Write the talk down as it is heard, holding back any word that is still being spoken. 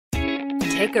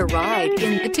Take a ride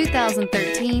in the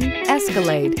 2013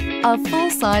 Escalade. A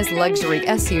full-size luxury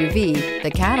SUV,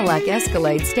 the Cadillac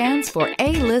Escalade stands for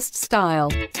A-list style.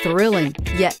 Thrilling,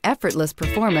 yet effortless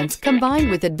performance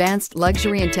combined with advanced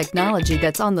luxury and technology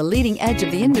that's on the leading edge of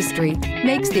the industry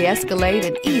makes the Escalade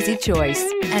an easy choice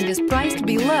and is priced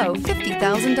below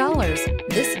 $50,000.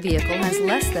 This vehicle has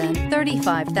less than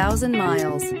 35,000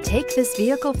 miles. Take this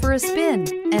vehicle for a spin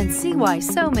and see why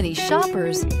so many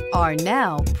shoppers are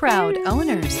now proud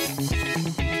owners.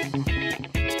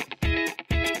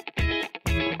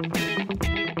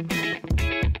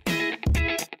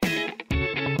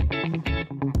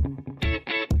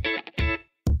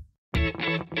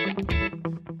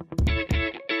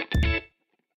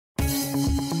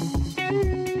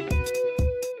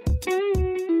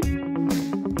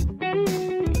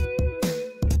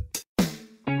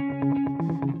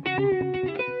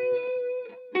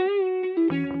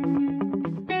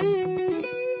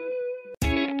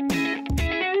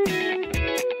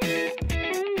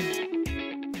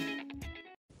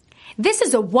 This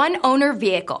is a one-owner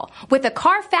vehicle with a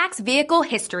Carfax Vehicle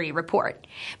History Report.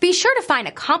 Be sure to find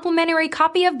a complimentary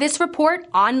copy of this report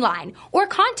online or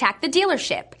contact the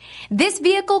dealership. This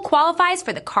vehicle qualifies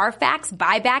for the Carfax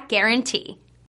Buyback Guarantee.